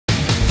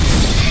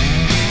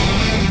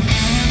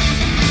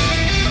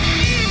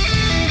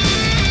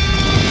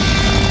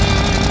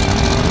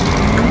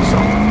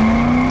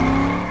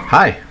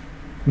Hi,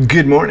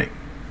 good morning.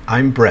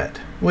 I'm Brett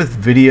with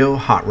Video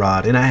Hot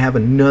Rod, and I have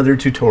another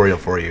tutorial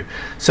for you.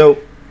 So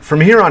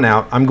from here on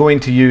out, I'm going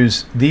to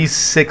use these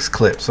 6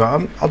 clips.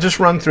 So I'll just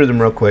run through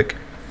them real quick.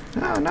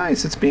 Oh,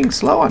 nice. It's being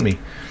slow on me.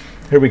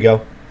 Here we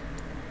go.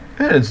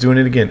 And it's doing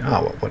it again.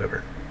 Oh, well,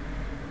 whatever.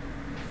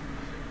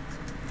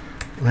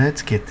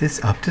 Let's get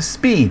this up to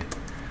speed.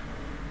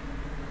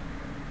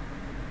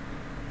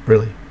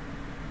 Really?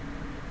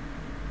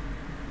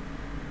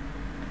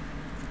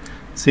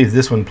 See if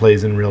this one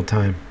plays in real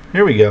time.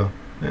 Here we go.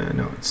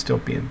 No, it's still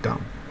being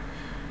dumb.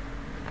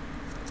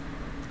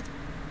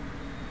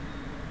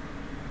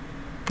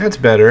 That's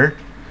better.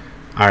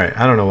 Alright,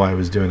 I don't know why I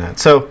was doing that.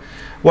 So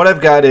what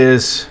I've got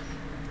is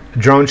a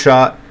drone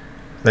shot,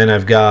 then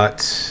I've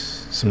got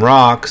some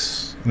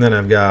rocks, and then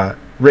I've got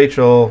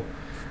Rachel,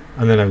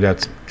 and then I've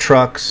got some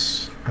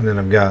trucks, and then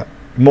I've got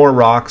more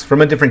rocks from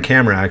a different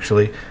camera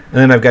actually, and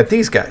then I've got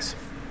these guys.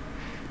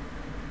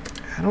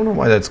 I don't know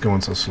why that's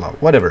going so slow.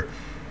 Whatever.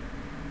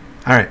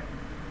 Alright.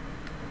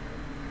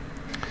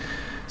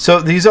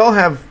 So these all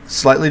have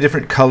slightly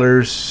different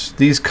colors.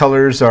 These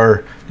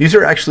are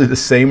actually the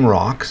same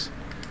rocks,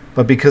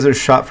 but because they're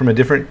shot from a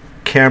different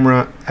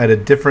camera at a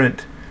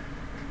different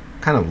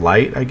kind of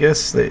light, I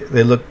guess, they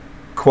look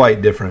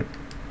quite different.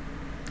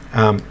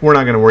 We're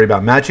not going to worry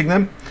about matching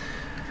them.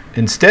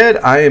 Instead,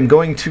 I am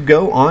going to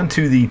go on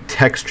to the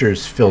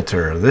textures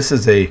filter. This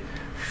is a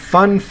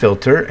fun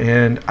filter,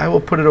 and I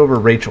will put it over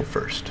Rachel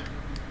first.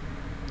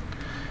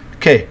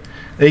 Okay.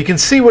 Now you can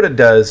see what it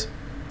does.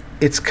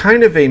 It's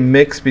kind of a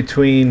mix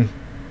between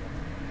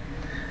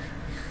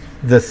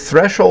the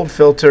threshold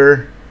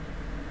filter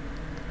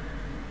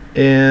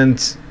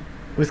and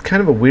with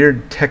kind of a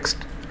weird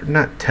texture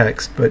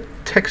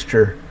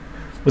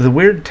with a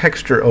weird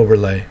texture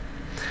overlay.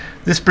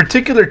 This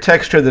particular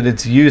texture that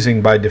it's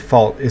using by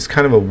default is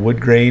kind of a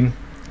wood grain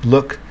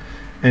look,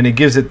 and it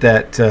gives it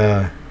that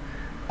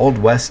Old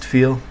West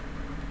feel,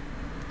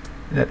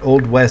 that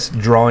Old West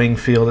drawing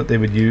feel that they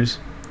would use.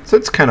 So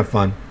it's kind of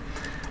fun.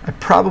 I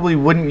probably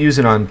wouldn't use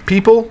it on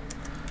people.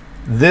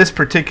 This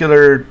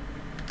particular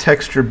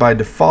texture by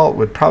default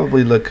would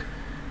probably look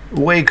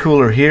way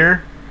cooler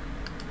here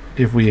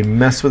if we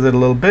mess with it a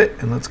little bit.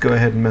 And let's go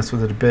ahead and mess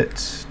with it a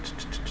bit.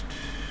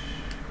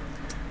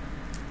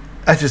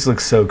 That just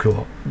looks so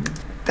cool.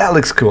 That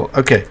looks cool.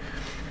 Okay,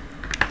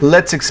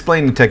 let's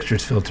explain the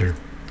textures filter.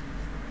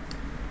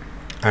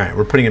 Alright,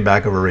 we're putting it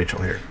back over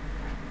Rachel here.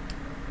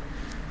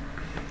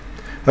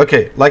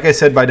 Okay, like I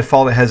said, by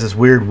default it has this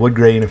weird wood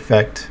grain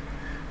effect.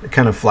 It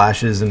kind of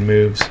flashes and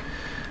moves.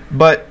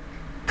 But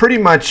pretty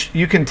much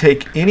you can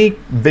take any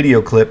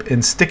video clip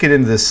and stick it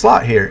into this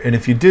slot here, and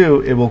if you do,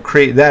 it will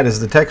create that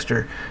as the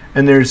texture.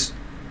 And there's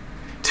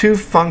 2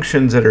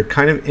 functions that are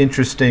kind of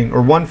interesting,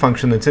 or one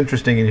function that's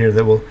interesting in here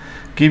that will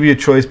give you a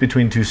choice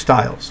between 2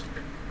 styles.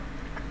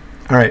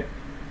 Alright,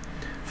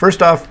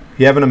 first off,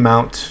 you have an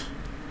amount,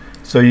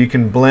 so you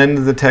can blend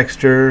the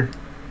texture.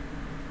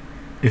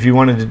 If you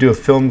wanted to do a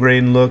film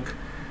grain look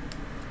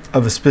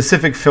of a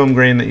specific film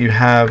grain that you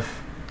have,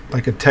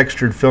 like a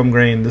textured film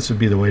grain, this would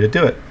be the way to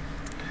do it.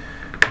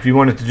 If you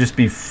want it to just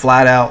be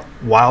flat out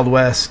Wild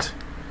West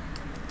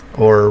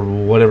or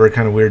whatever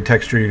kind of weird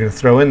texture you're going to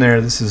throw in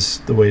there, this is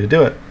the way to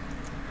do it.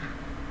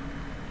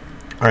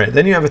 Alright,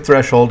 then you have a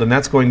threshold, and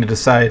that's going to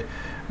decide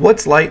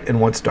what's light and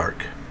what's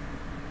dark.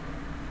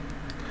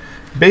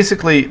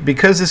 Basically,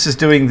 because this is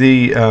doing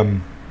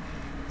the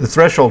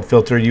threshold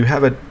filter, you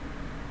have a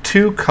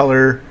 2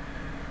 color,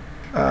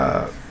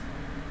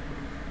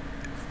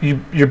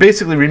 you're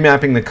basically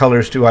remapping the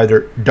colors to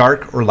either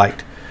dark or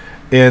light.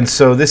 And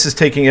so this is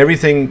taking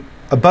everything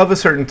above a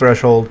certain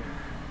threshold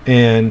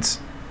and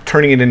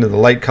turning it into the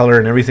light color,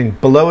 and everything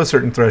below a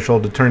certain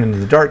threshold to turn into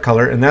the dark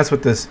color, and that's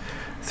what this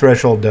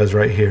threshold does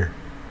right here.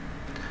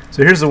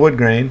 So here's the wood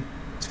grain.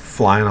 It's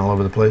flying all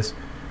over the place.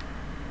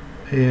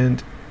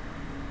 And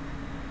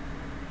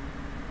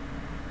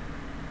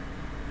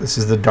this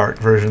is the dark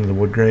version of the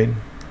wood grain.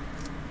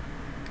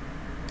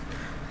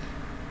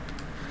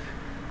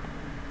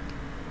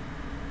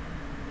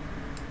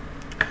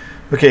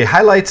 Okay,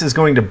 highlights is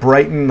going to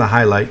brighten the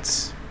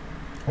highlights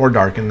or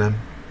darken them.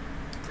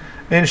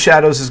 And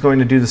shadows is going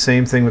to do the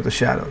same thing with the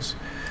shadows.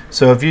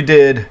 So if you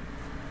did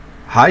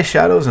high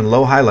shadows and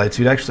low highlights,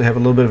 you'd actually have a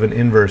little bit of an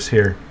inverse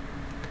here.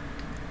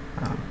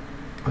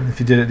 And if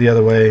you did it the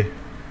other way,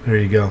 there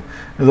you go.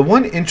 Now the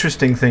one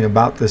interesting thing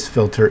about this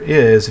filter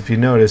is, if you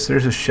notice,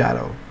 there's a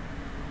shadow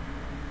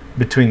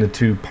between the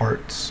 2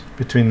 parts,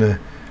 between the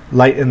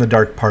light and the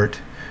dark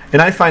part.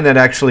 And I find that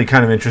actually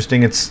kind of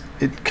interesting. It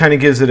kind of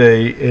gives it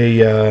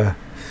a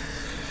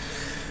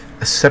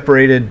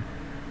separated,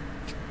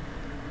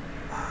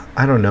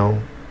 I don't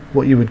know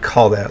what you would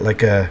call that,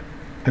 like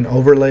an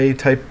overlay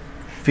type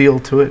feel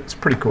to it. It's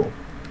pretty cool.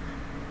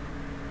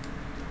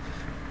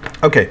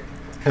 Okay,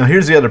 now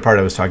here's the other part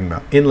I was talking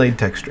about, inlaid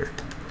texture.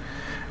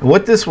 And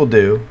what this will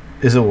do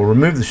is it will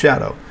remove the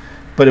shadow,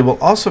 but it will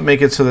also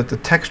make it so that the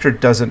texture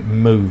doesn't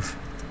move.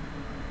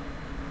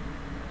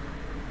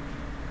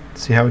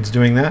 See how it's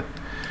doing that?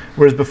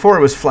 Whereas before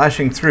it was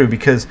flashing through,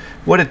 because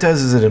what it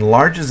does is it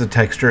enlarges the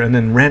texture and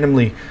then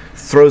randomly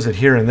throws it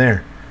here and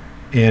there.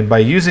 And by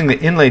using the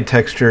inlaid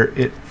texture,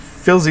 it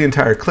fills the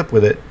entire clip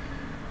with it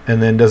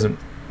and then doesn't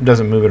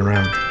move it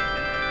around.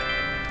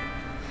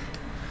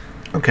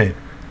 Okay,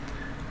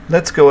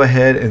 let's go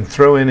ahead and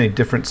throw in a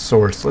different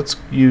source. Let's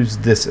use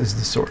this as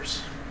the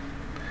source.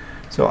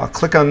 So I'll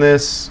click on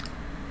this,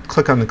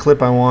 click on the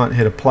clip I want,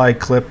 hit apply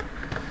clip,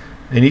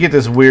 and you get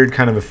this weird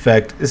kind of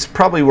effect. This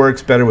probably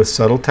works better with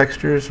subtle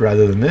textures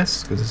rather than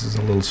this, because this is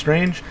a little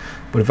strange.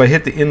 But if I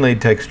hit the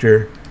inlaid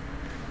texture,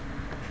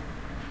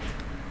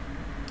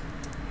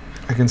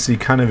 I can see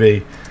kind of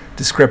a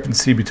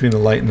discrepancy between the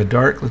light and the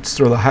dark. Let's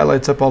throw the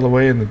highlights up all the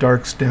way and the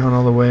darks down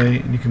all the way,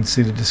 and you can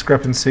see the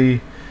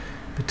discrepancy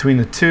between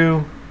the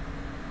two.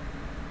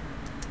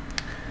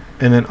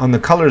 And then on the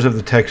colors of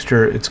the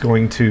texture, it's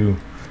going to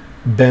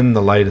bend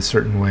the light a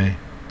certain way.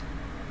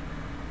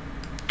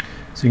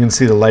 So you can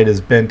see the light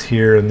is bent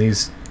here in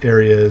these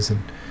areas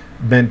and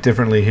bent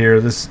differently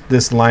here.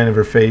 This line of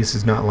her face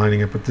is not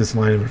lining up with this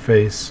line of her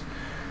face,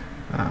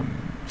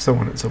 so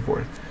on and so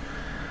forth.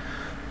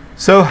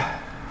 So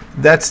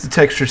that's the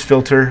textures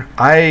filter.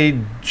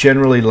 I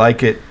generally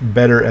like it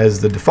better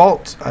as the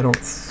default. I don't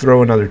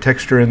throw another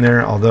texture in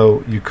there,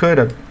 although you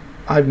could.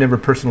 I've never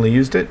personally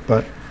used it,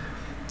 but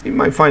you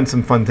might find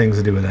some fun things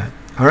to do with that.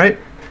 All right.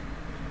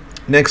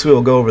 Next, we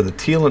will go over the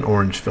teal and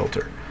orange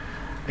filter,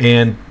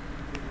 and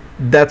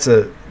that's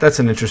an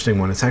interesting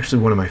one. It's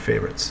actually one of my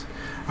favorites.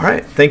 All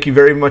right. Thank you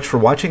very much for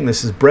watching.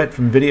 This is Brett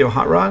from Video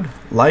Hot Rod.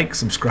 Like,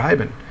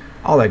 subscribe, and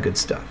all that good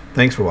stuff.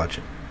 Thanks for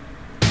watching.